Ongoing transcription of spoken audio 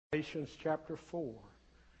Galatians chapter 4.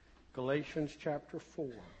 Galatians chapter 4.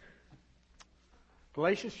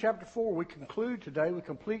 Galatians chapter 4, we complete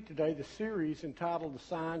today the series entitled The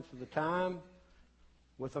Signs of the Time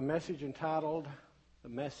with a message entitled The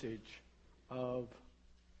Message of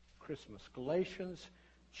Christmas. Galatians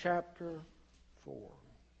chapter 4.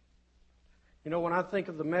 You know, when I think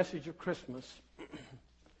of the message of Christmas,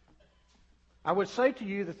 I would say to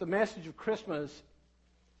you that the message of Christmas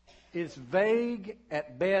is vague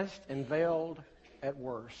at best and veiled at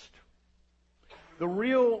worst. The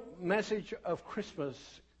real message of Christmas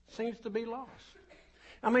seems to be lost.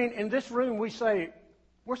 I mean, in this room we say,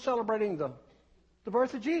 we're celebrating the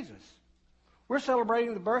birth of Jesus. We're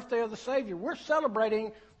celebrating the birthday of the Savior. We're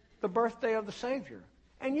celebrating the birthday of the Savior.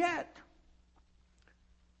 And yet,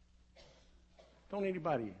 don't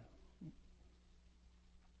anybody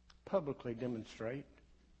publicly demonstrate.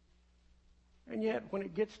 And yet, when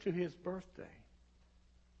it gets to his birthday,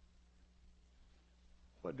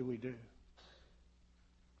 what do we do?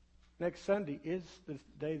 Next Sunday is the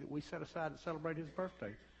day that we set aside to celebrate his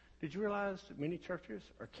birthday. Did you realize that many churches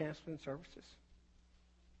are canceling services?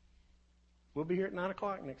 We'll be here at 9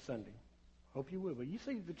 o'clock next Sunday. Hope you will. But you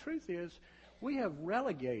see, the truth is, we have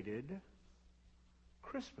relegated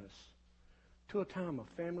Christmas to a time of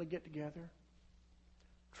family get-together,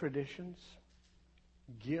 traditions,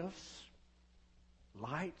 gifts,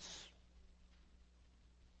 lights,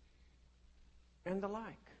 and the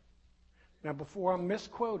like. Now, before I'm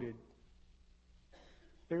misquoted,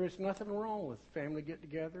 there is nothing wrong with family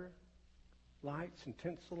get-together, lights and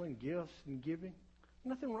tinsel and gifts and giving.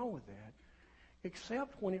 Nothing wrong with that,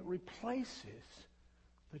 except when it replaces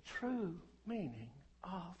the true meaning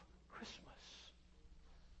of Christmas.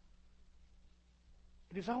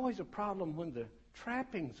 It is always a problem when the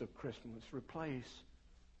trappings of Christmas replace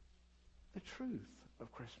the truth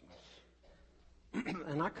of Christmas.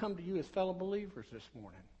 And I come to you as fellow believers this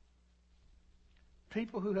morning.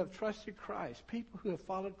 People who have trusted Christ, people who have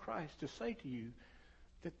followed Christ, to say to you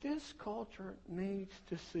that this culture needs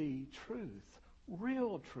to see truth,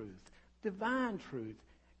 real truth, divine truth,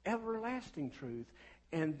 everlasting truth,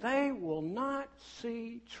 and they will not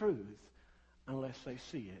see truth unless they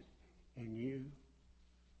see it in you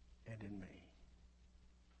and in me.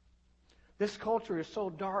 This culture is so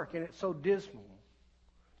dark and it's so dismal.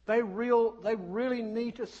 They really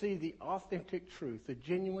need to see the authentic truth, the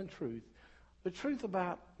genuine truth, the truth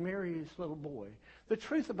about Mary's little boy, the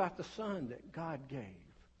truth about the son that God gave.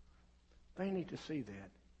 They need to see that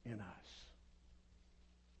in us.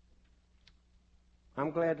 I'm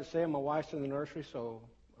glad to say my wife's in the nursery, so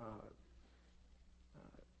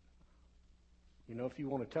if you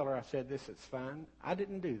want to tell her I said this, it's fine. I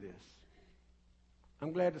didn't do this.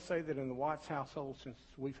 I'm glad to say that in the Watts household, since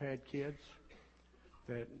we've had kids,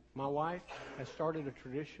 that my wife has started a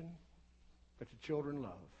tradition that the children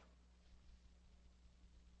love.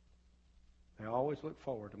 They always look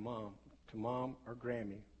forward to mom or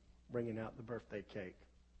Grammy bringing out the birthday cake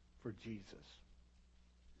for Jesus.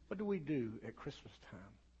 What do we do at Christmas time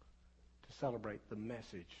to celebrate the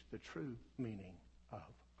message, the true meaning of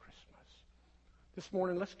Christmas? This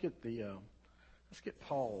morning, let's get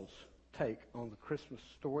Paul's take on the Christmas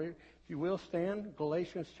story. If you will, stand.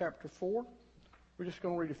 Galatians chapter 4. We're just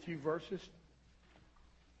going to read a few verses.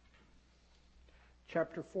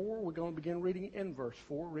 Chapter 4, we're going to begin reading in verse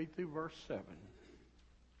 4. Read through verse 7.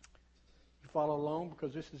 You follow along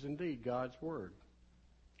because this is indeed God's word.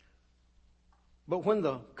 But when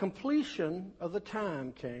the completion of the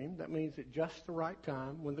time came, that means at just the right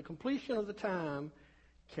time, when the completion of the time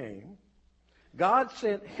came, God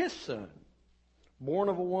sent his son, born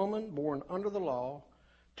of a woman, born under the law,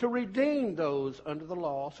 to redeem those under the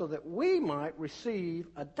law so that we might receive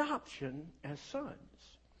adoption as sons.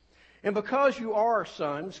 And because you are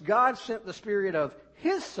sons, God sent the Spirit of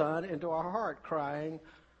his Son into our heart, crying,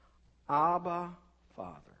 Abba,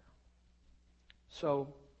 Father.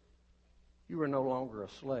 So you are no longer a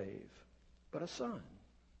slave, but a son.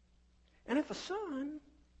 And if a son,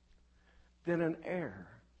 then an heir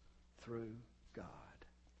through God.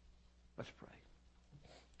 Let's pray.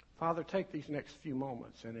 Father, take these next few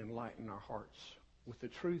moments and enlighten our hearts with the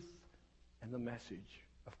truth and the message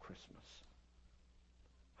of Christmas.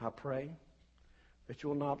 I pray that you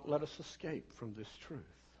will not let us escape from this truth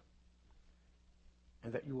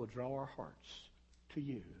and that you will draw our hearts to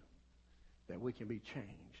you, that we can be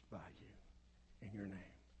changed by you. In your name,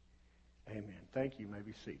 amen. Thank you. You may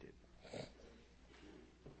be seated.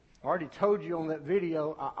 I already told you on that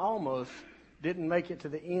video, I almost didn't make it to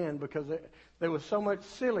the end because there was so much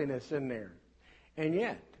silliness in there. And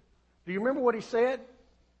yet, do you remember what he said?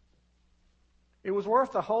 It was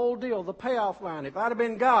worth the whole deal, the payoff line. If I'd have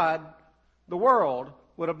been God, the world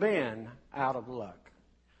would have been out of luck.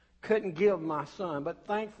 Couldn't give my son. But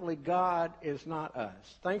thankfully, God is not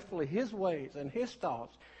us. Thankfully, his ways and his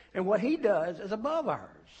thoughts and what he does is above ours.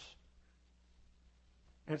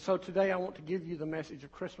 And so today I want to give you the message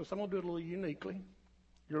of Christmas. I'm going to do it a little uniquely.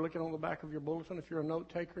 You're looking on the back of your bulletin. If you're a note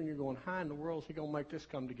taker and you're going, how in the world is he going to make this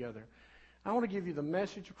come together? I want to give you the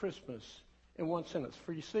message of Christmas in one sentence.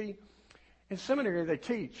 For you see, in seminary they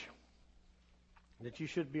teach that you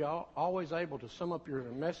should be always able to sum up your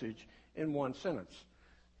message in one sentence.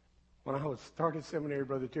 When I was starting seminary,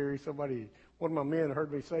 Brother Terry, one of my men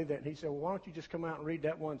heard me say that, and he said, well, why don't you just come out and read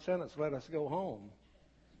that one sentence, let us go home.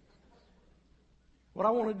 What I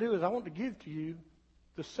want to do is I want to give to you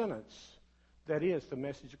the sentence that is the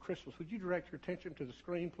message of Christmas. Would you direct your attention to the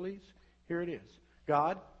screen, please? Here it is.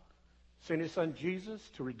 God sent his son Jesus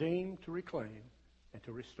to redeem, to reclaim, and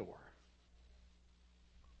to restore.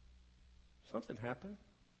 Something happened.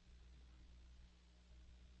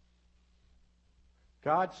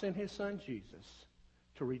 God sent his son Jesus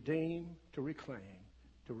to redeem, to reclaim,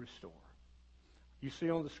 to restore. You see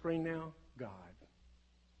on the screen now, God.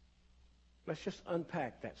 Let's just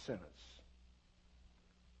unpack that sentence.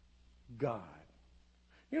 God.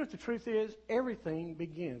 You know what the truth is? Everything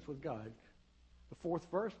begins with God. The fourth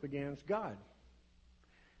verse begins, God.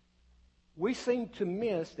 We seem to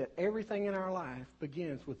miss that everything in our life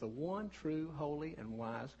begins with the one true, holy, and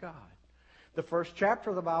wise God. The first chapter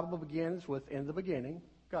of the Bible begins with, in the beginning,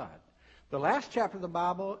 God. The last chapter of the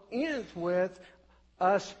Bible ends with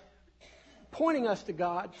us pointing us to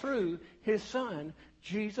God through his Son,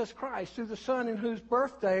 Jesus Christ, through the Son in whose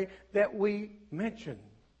birthday that we mention,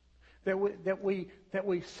 that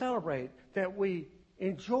we celebrate, that we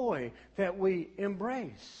enjoy, that we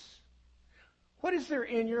embrace. What is there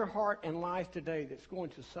in your heart and life today that's going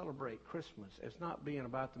to celebrate Christmas as not being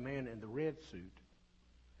about the man in the red suit,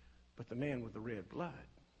 but the man with the red blood?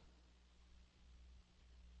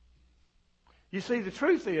 You see, the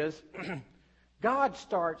truth is, God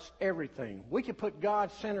starts everything. We can put God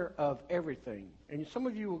center of everything. And some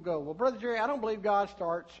of you will go, well, Brother Jerry, I don't believe God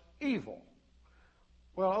starts evil.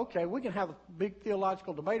 Well, okay, we can have a big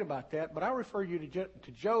theological debate about that, but I refer you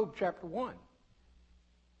to Job chapter 1.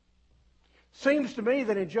 Seems to me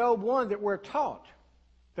that in Job 1 that we're taught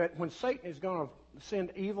that when Satan is going to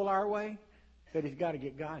send evil our way, that he's got to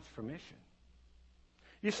get God's permission.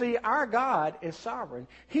 You see, our God is sovereign.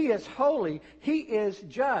 He is holy. He is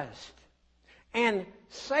just. And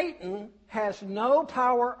Satan has no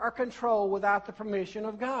power or control without the permission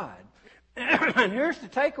of God. And here's the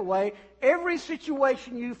takeaway. Every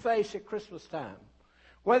situation you face at Christmas time,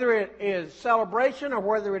 whether it is celebration or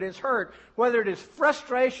whether it is hurt, whether it is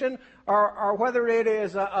frustration or whether it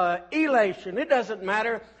is elation, it doesn't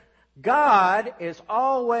matter. God is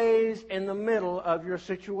always in the middle of your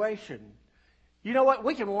situation. You know what?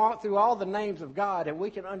 We can walk through all the names of God and we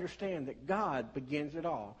can understand that God begins it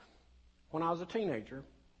all. When I was a teenager,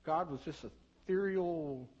 God was this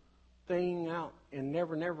ethereal thing out in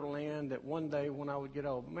Never Never Land that one day when I would get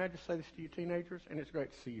old. May I just say this to you teenagers? And it's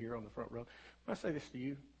great to see you here on the front row. May I say this to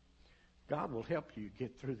you? God will help you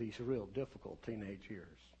get through these real difficult teenage years.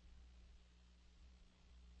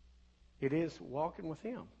 It is walking with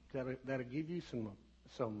him that'll give you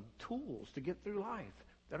some tools to get through life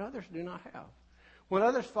that others do not have. When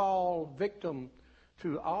others fall victim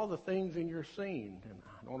to all the things in your scene, and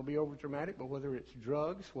I don't want to be over dramatic, but whether it's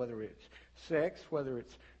drugs, whether it's sex, whether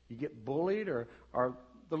it's you get bullied, or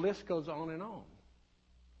the list goes on and on.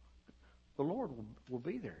 The Lord will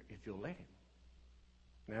be there if you'll let him.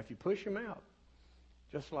 Now, if you push him out,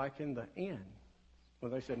 just like in the inn,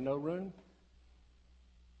 when they said no room,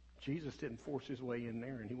 Jesus didn't force his way in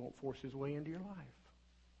there, and he won't force his way into your life.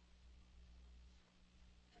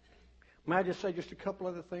 May I just say just a couple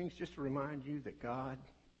other things just to remind you that God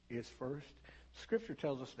is first? Scripture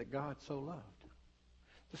tells us that God so loved.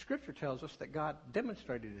 The Scripture tells us that God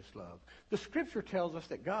demonstrated his love. The Scripture tells us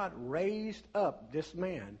that God raised up this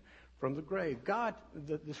man from the grave.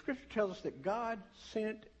 The Scripture tells us that God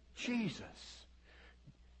sent Jesus.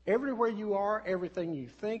 Everywhere you are, everything you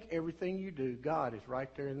think, everything you do, God is right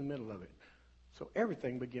there in the middle of it. So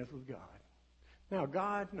everything begins with God. Now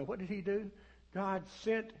what did he do? God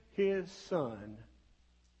sent his son,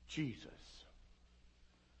 Jesus.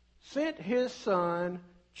 Sent his son,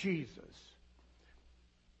 Jesus.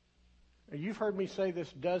 Now, you've heard me say this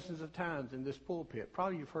dozens of times in this pulpit.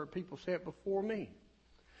 Probably you've heard people say it before me.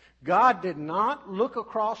 God did not look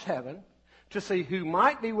across heaven to see who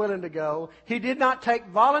might be willing to go. He did not take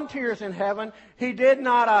volunteers in heaven. He did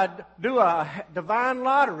not do a divine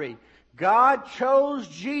lottery. God chose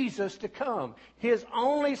Jesus to come, His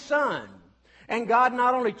only Son. And God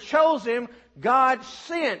not only chose Him, God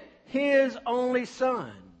sent His only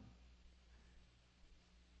Son.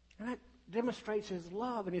 And that demonstrates His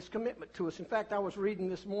love and His commitment to us. In fact, I was reading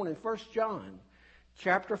this morning, 1 John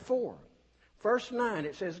chapter 4, verse 9.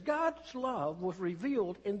 It says, God's love was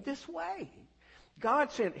revealed in this way.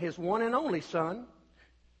 God sent His one and only Son.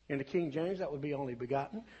 In the King James, that would be only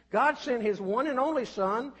begotten. God sent His one and only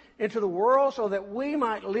Son into the world so that we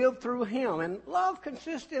might live through Him. And love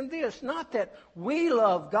consists in this, not that we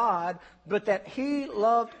love God, but that He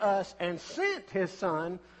loved us and sent His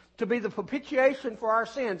Son to be the propitiation for our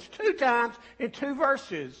sins. 2 times in 2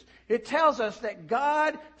 verses, it tells us that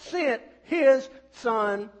God sent His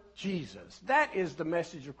Son, Jesus. That is the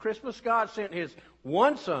message of Christmas. God sent His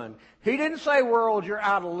one Son. He didn't say, world, you're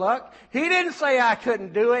out of luck. He didn't say I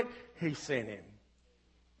couldn't do it. He sent Him.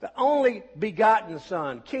 The only begotten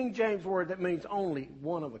Son. King James word that means only,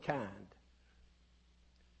 one of a kind.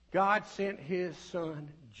 God sent His Son,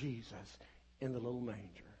 Jesus, in the little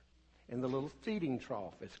manger. In the little feeding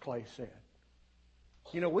trough, as Clay said.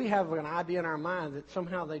 You know, we have an idea in our mind that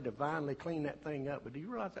somehow they divinely cleaned that thing up. But do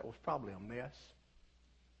you realize that was probably a mess?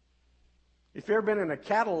 If you've ever been in a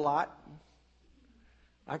cattle lot,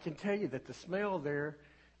 I can tell you that the smell there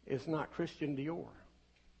is not Christian Dior.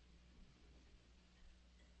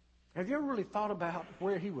 Have you ever really thought about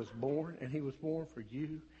where He was born, and He was born for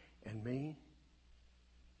you and me?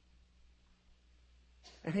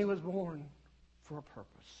 And He was born for a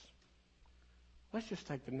purpose. Let's just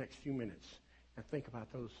take the next few minutes and think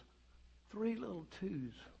about those 3 little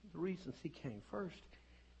twos, the reasons He came. First,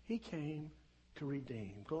 He came to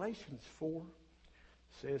redeem. Galatians 4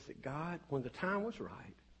 says that God, when the time was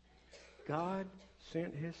right, God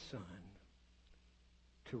sent His Son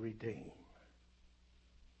to redeem.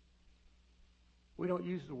 We don't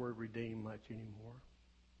use the word redeem much anymore.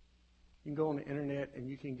 You can go on the internet and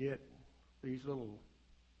you can get these little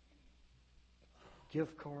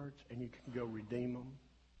gift cards and you can go redeem them.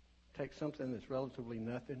 Take something that's relatively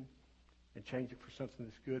nothing and change it for something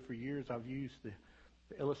that's good. For years I've used the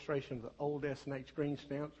illustration of the old S&H green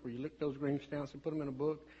stamps where you lick those green stamps and put them in a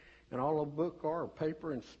book, and all a book are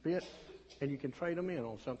paper and spit, and you can trade them in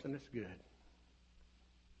on something that's good.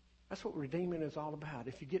 That's what redeeming is all about.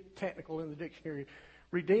 If you get technical in the dictionary,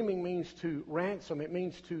 redeeming means to ransom. It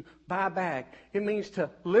means to buy back. It means to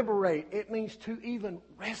liberate. It means to even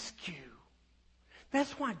rescue.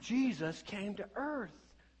 That's why Jesus came to earth.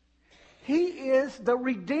 He is the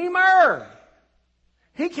Redeemer.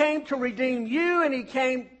 He came to redeem you, and He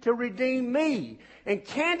came to redeem me. And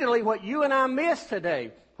candidly, what you and I miss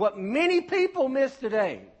today, what many people miss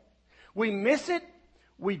today, we miss it,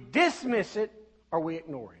 we dismiss it, or we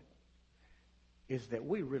ignore it, is that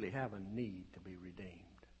we really have a need to be redeemed.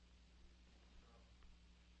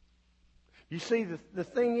 You see, the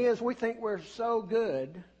thing is, we think we're so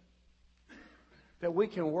good that we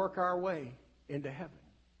can work our way into heaven.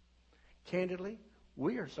 Candidly,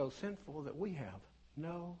 we are so sinful that we have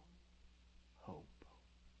no hope.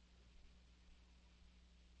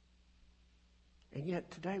 And yet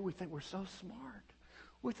today we think we're so smart.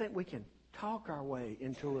 We think we can talk our way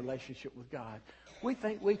into a relationship with God. We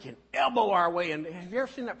think we can elbow our way in. Have you ever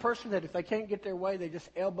seen that person that if they can't get their way, they just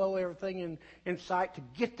elbow everything in sight to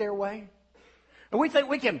get their way? And we think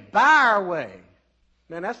we can buy our way.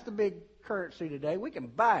 Now that's the big currency today. We can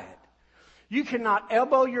buy it. You cannot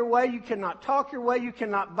elbow your way. You cannot talk your way. You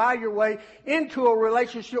cannot buy your way into a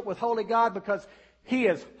relationship with holy God, because He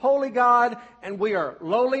is holy God and we are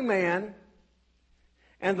lowly man.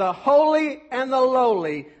 And the holy and the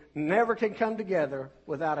lowly never can come together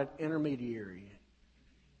without an intermediary.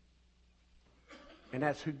 And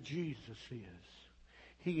that's who Jesus is.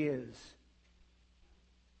 He is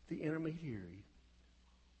the intermediary.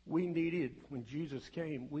 We needed, when Jesus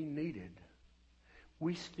came,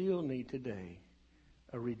 we still need today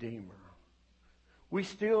a Redeemer. We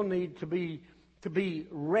still need to be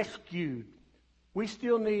rescued. We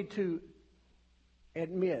still need to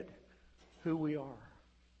admit who we are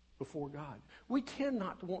before God. We tend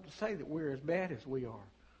not to want to say that we're as bad as we are.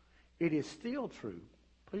 It is still true.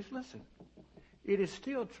 Please listen. It is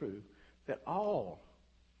still true that all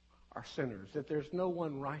are sinners, that there's no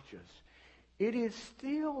one righteous. It is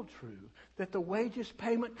still true that the wages,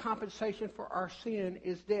 payment, compensation for our sin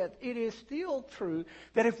is death. It is still true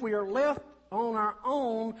that if we are left on our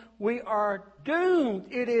own, we are doomed.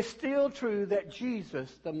 It is still true that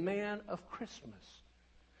Jesus, the man of Christmas,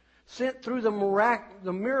 sent through the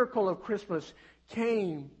miracle of Christmas,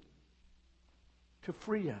 came to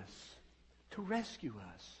free us, to rescue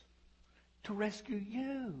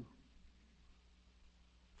you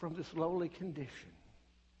from this lowly condition.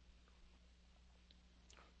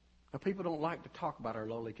 Now, people don't like to talk about our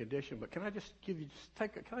lowly condition, but can I just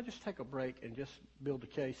take a break and just build a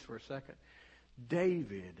case for a second?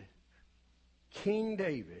 David, King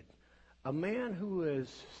David, a man who is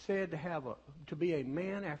said to be a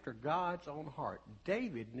man after God's own heart.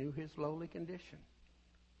 David knew his lowly condition.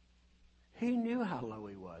 He knew how low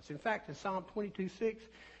he was. In fact, in Psalm 22:6,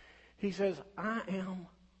 he says, I am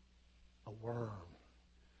a worm.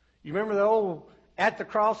 You remember the old at the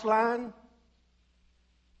cross line?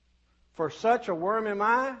 For such a worm am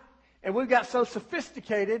I. And we got so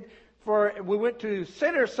sophisticated, we went to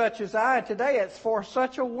sinners such as I, and today it's for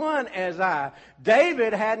such a one as I.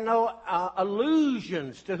 David had no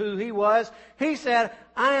illusions to who he was. He said,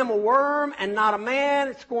 I am a worm and not a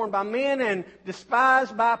man, scorned by men and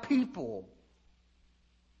despised by people.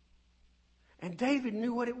 And David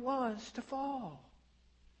knew what it was to fall.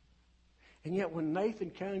 And yet when Nathan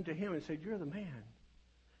came to him and said, you're the man,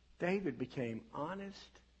 David became honest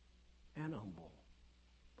and humble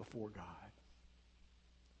before God.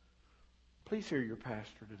 Please hear your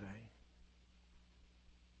pastor today.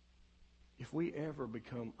 If we ever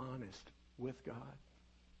become honest with God,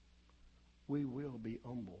 we will be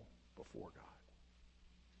humble before God.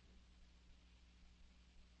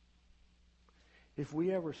 If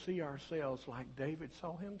we ever see ourselves like David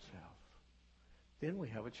saw himself, then we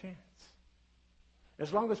have a chance.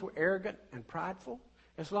 As long as we're arrogant and prideful,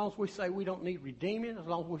 as long as we say we don't need redeeming, as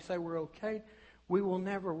long as we say we're okay, we will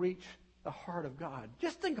never reach the heart of God.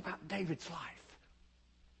 Just think about David's life.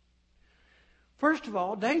 First of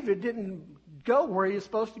all, David didn't go where he was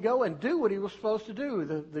supposed to go and do what he was supposed to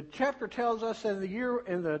do. The chapter tells us that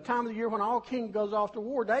in the time of the year when all king goes off to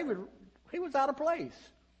war, David, he was out of place.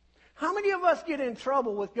 How many of us get in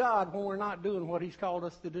trouble with God when we're not doing what he's called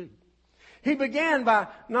us to do? He began by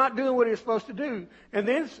not doing what he was supposed to do. And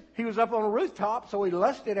then he was up on a rooftop, so he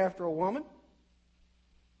lusted after a woman.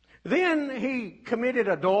 Then he committed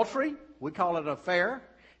adultery. We call it an affair.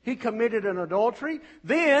 He committed an adultery.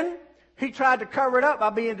 Then he tried to cover it up by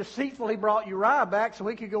being deceitful. He brought Uriah back so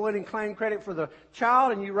he could go in and claim credit for the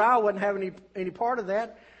child, and Uriah wouldn't have any part of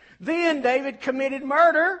that. Then David committed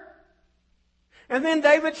murder. And then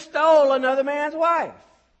David stole another man's wife.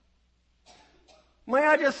 May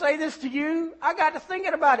I just say this to you? I got to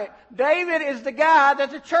thinking about it. David is the guy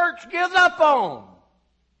that the church gives up on.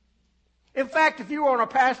 In fact, if you were on a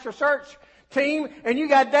pastor search team and you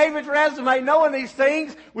got David's resume knowing these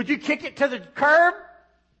things, would you kick it to the curb?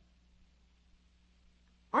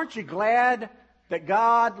 Aren't you glad that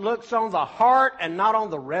God looks on the heart and not on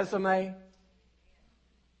the resume?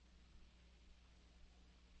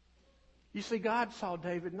 You see, God saw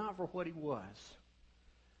David not for what he was.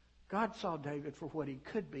 God saw David for what he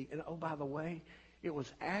could be. And oh, by the way, it was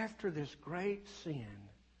after this great sin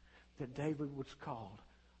that David was called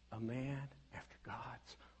a man after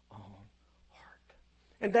God's own heart.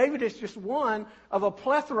 And David is just one of a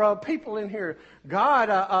plethora of people in here.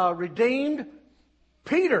 God redeemed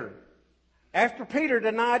Peter after Peter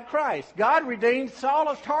denied Christ. God redeemed Saul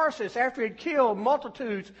of Tarsus after he had killed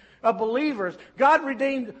multitudes of believers. God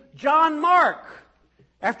redeemed John Mark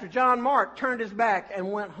after John Mark turned his back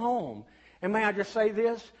and went home. And may I just say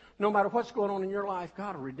this? No matter what's going on in your life,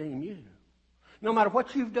 God will redeem you. No matter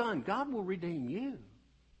what you've done, God will redeem you.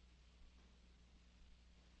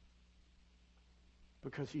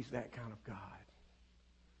 Because he's that kind of God.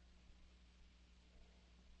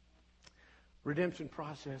 Redemption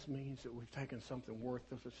process means that we've taken something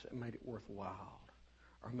worthless and made it worthwhile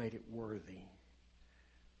or made it worthy.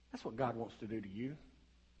 That's what God wants to do to you.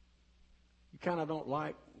 You kind of don't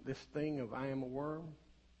like this thing of I am a worm.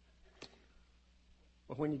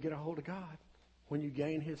 But when you get a hold of God, when you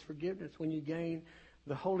gain his forgiveness, when you gain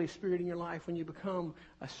the Holy Spirit in your life, when you become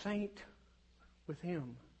a saint with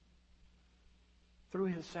him through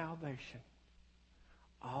his salvation,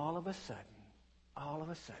 all of a sudden,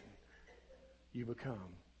 you become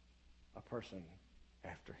a person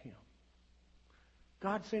after him.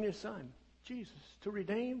 God sent his son, Jesus, to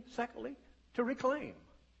redeem, secondly, to reclaim.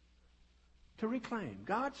 To reclaim.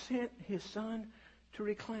 God sent his son to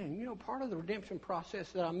reclaim. You know, part of the redemption process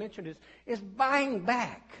that I mentioned is buying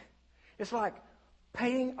back. It's like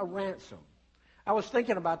paying a ransom. I was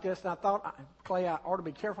thinking about this, and I thought, Clay, I ought to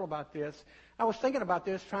be careful about this. I was thinking about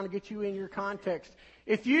this, trying to get you in your context.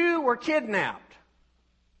 If you were kidnapped,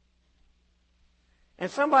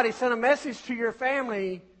 and somebody sent a message to your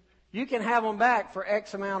family, you can have them back for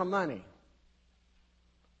X amount of money,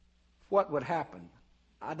 what would happen?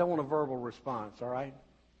 I don't want a verbal response, all right?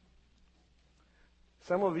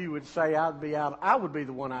 Some of you would say I would be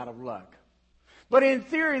the one out of luck. But in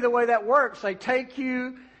theory, the way that works, they take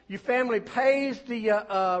you, Your family pays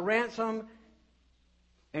the ransom,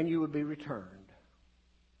 and you would be returned.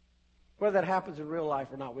 Whether that happens in real life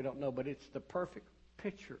or not, we don't know, but it's the perfect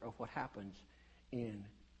picture of what happens in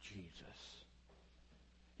Jesus.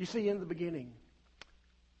 You see, in the beginning,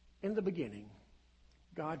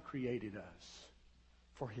 God created us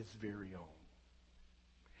for His very own.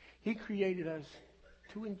 He created us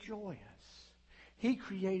to enjoy us. He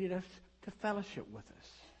created us to fellowship with us.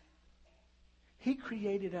 He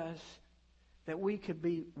created us that we could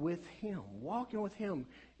be with Him, walking with Him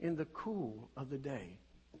in the cool of the day.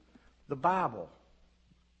 The Bible,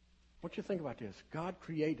 I want you to think about this. God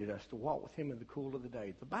created us to walk with Him in the cool of the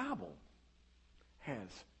day. The Bible has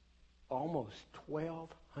almost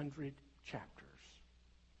 1,200 chapters.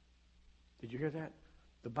 Did you hear that?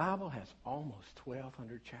 The Bible has almost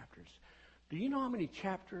 1,200 chapters. Do you know how many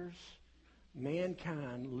chapters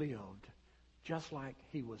mankind lived just like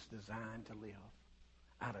he was designed to live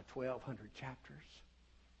out of 1,200 chapters?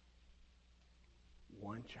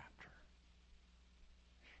 One chapter.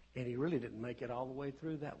 And he really didn't make it all the way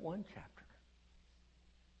through that one chapter.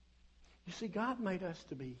 You see, God made us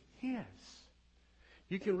to be His.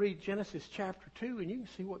 You can read Genesis chapter 2 and you can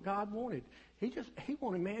see what God wanted. He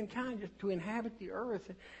wanted mankind just to inhabit the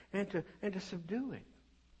earth and to subdue it.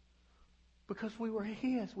 Because we were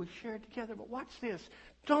His. We shared together. But watch this.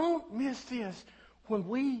 Don't miss this. When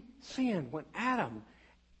we sinned, when Adam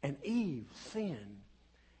and Eve sinned,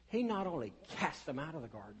 He not only cast them out of the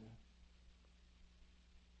garden,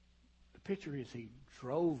 the picture is He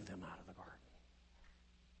drove them out of the garden.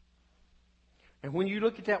 And when you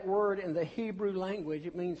look at that word in the Hebrew language,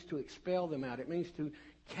 it means to expel them out. It means to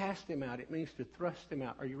cast them out. It means to thrust them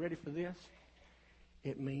out. Are you ready for this?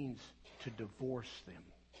 It means to divorce them.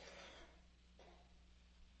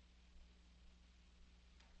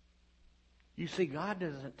 You see, God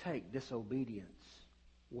doesn't take disobedience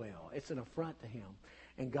well. It's an affront to Him.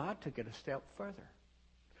 And God took it a step further.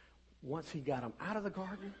 Once He got them out of the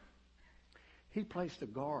garden, He placed a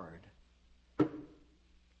guard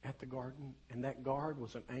at the garden, and that guard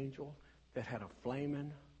was an angel that had a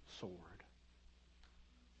flaming sword,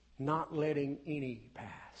 not letting any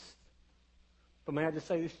pass. But may I just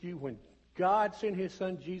say this to you? When God sent His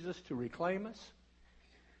Son Jesus to reclaim us,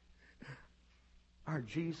 our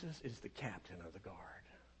Jesus is the captain of the guard.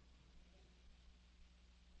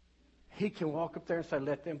 He can walk up there and say,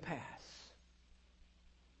 let them pass.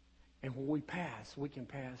 And when we pass, we can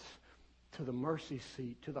pass to the mercy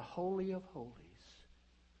seat, to the Holy of Holies,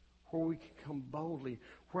 where we can come boldly,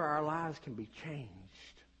 where our lives can be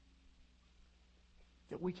changed,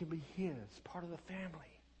 that we can be His, part of the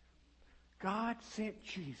family. God sent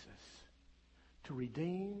Jesus to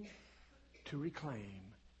redeem, to reclaim,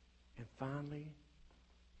 and finally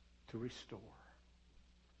to restore.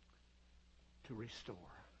 To restore.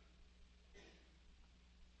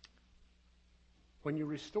 When you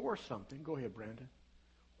restore something, go ahead, Brandon.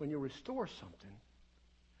 When you restore something,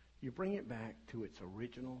 you bring it back to its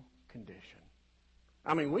original condition.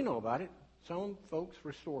 I mean, we know about it. Some folks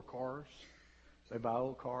restore cars. They buy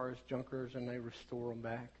old cars, junkers, and they restore them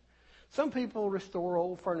back. Some people restore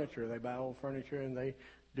old furniture. They buy old furniture and they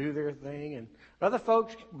do their thing. And other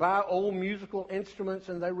folks buy old musical instruments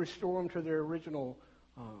and they restore them to their original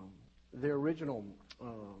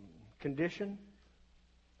condition.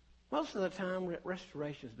 Most of the time,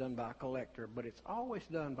 restoration is done by a collector, but it's always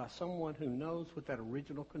done by someone who knows what that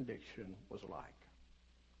original condition was like.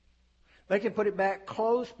 They can put it back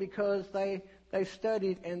close because they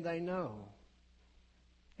studied and they know.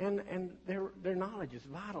 And their knowledge is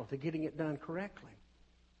vital to getting it done correctly.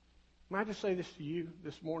 May I just say this to you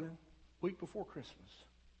this morning, week before Christmas?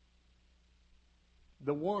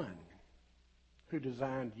 The one who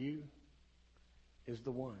designed you is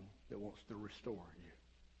the one that wants to restore you.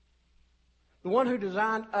 The one who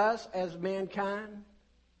designed us as mankind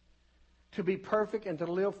to be perfect and to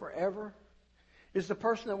live forever is the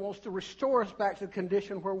person that wants to restore us back to the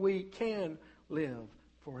condition where we can live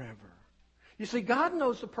forever. You see, God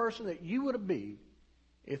knows the person that you would be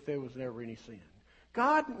if there was never any sin.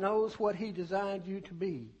 God knows what He designed you to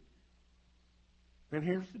be. And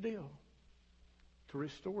here's the deal. To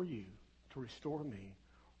restore you, to restore me,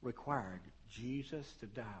 required Jesus to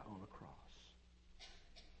die on a cross.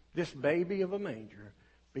 This baby of a manger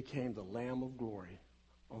became the Lamb of glory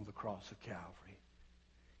on the cross of Calvary.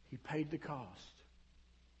 He paid the cost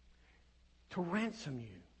to ransom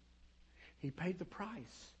you. He paid the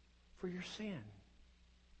price for your sin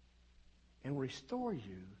and restore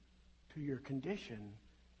you to your condition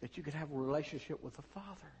that you could have a relationship with the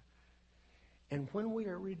Father. And when we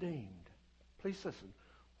are redeemed, please listen,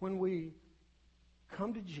 when we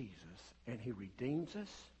come to Jesus and He redeems us,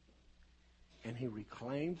 and He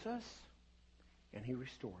reclaims us, and He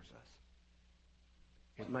restores us.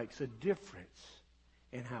 It makes a difference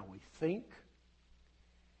in how we think.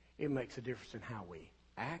 It makes a difference in how we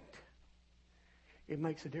act. It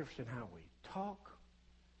makes a difference in how we talk.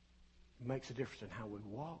 It makes a difference in how we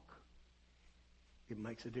walk. It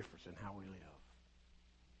makes a difference in how we live.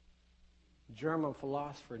 German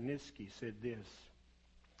philosopher Nietzsche said this: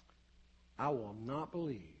 I will not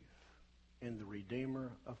believe in the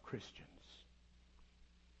Redeemer of Christians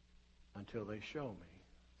until they show me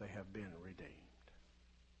they have been redeemed.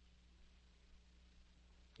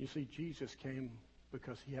 You see, Jesus came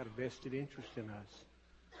because He had a vested interest in us.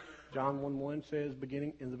 John 1:1 says,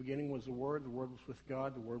 in the beginning was the Word was with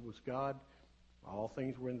God, the Word was God. All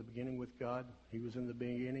things were in the beginning with God. He was in the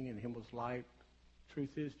beginning, and Him was light.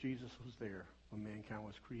 Truth is, Jesus was there when mankind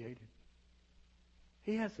was created.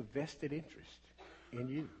 He has a vested interest in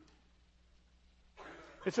you.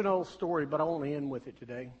 It's an old story, but I want to end with it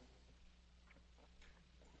today.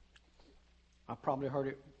 I probably heard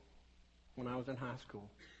it when I was in high school.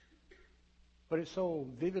 But it so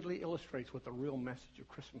vividly illustrates what the real message of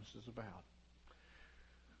Christmas is about.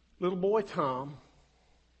 Little boy Tom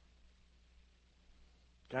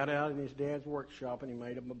got out in his dad's workshop and he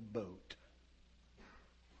made him a boat.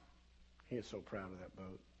 He is so proud of that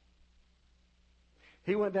boat.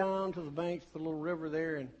 He went down to the banks of the little river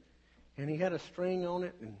there and he had a string on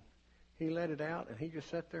it and he let it out and he just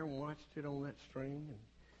sat there and watched it on that string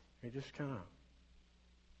and it just kind of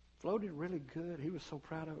floated really good. He was so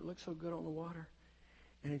proud of it. It looked so good on the water.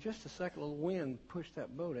 And in just a second, a little wind pushed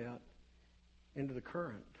that boat out into the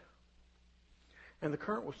current. And the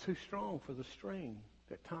current was too strong for the string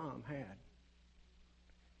that Tom had.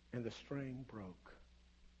 And the string broke.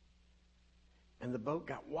 And the boat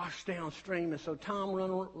got washed downstream. And so Tom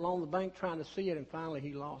ran along the bank trying to see it. And finally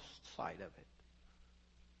he lost sight of it.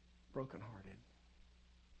 Brokenhearted.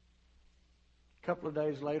 A couple of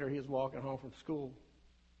days later, he was walking home from school.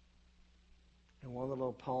 And one of the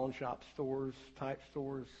little pawn shop stores, type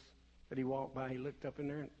stores that he walked by, he looked up in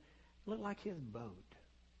there and it looked like his boat.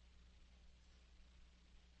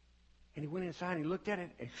 And he went inside and he looked at it,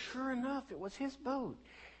 and sure enough, it was his boat.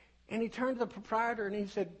 And he turned to the proprietor and he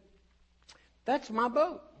said, "That's my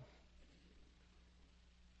boat.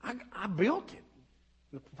 I built it."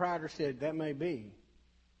 And the proprietor said, "That may be,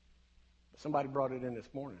 but somebody brought it in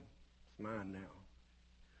this morning. It's mine now.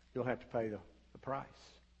 You'll have to pay the price."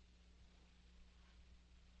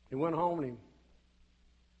 He went home and he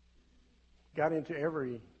got into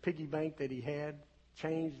every piggy bank that he had,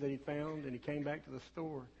 change that he found, and he came back to the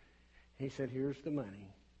store. He said, "Here's the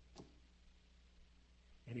money."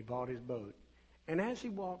 And he bought his boat. And as he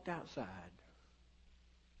walked outside,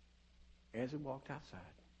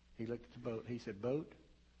 he looked at the boat. He said, "Boat,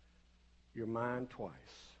 you're mine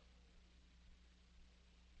twice.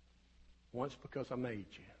 Once because I made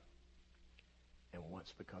you, and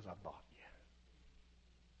once because I bought you."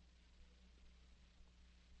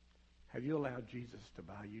 Have you allowed Jesus to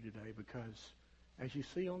buy you today? Because as you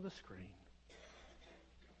see on the screen,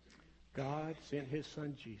 God sent His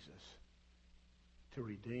Son Jesus to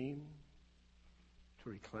redeem, to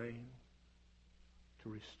reclaim, to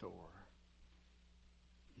restore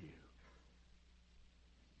you.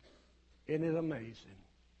 Isn't it amazing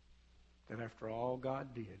that after all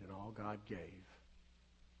God did and all God gave,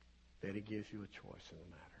 that He gives you a choice in the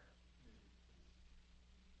matter?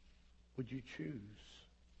 Would you choose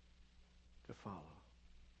to follow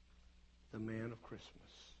the man of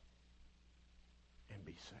Christmas and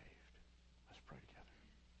be saved? Let's pray together.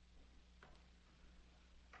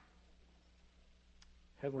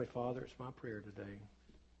 Heavenly Father, it's my prayer today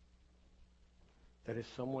that if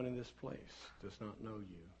someone in this place does not know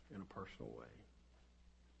you in a personal way,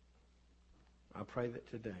 I pray that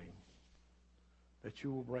today that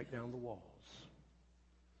you will break down the walls,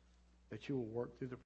 that you will work through the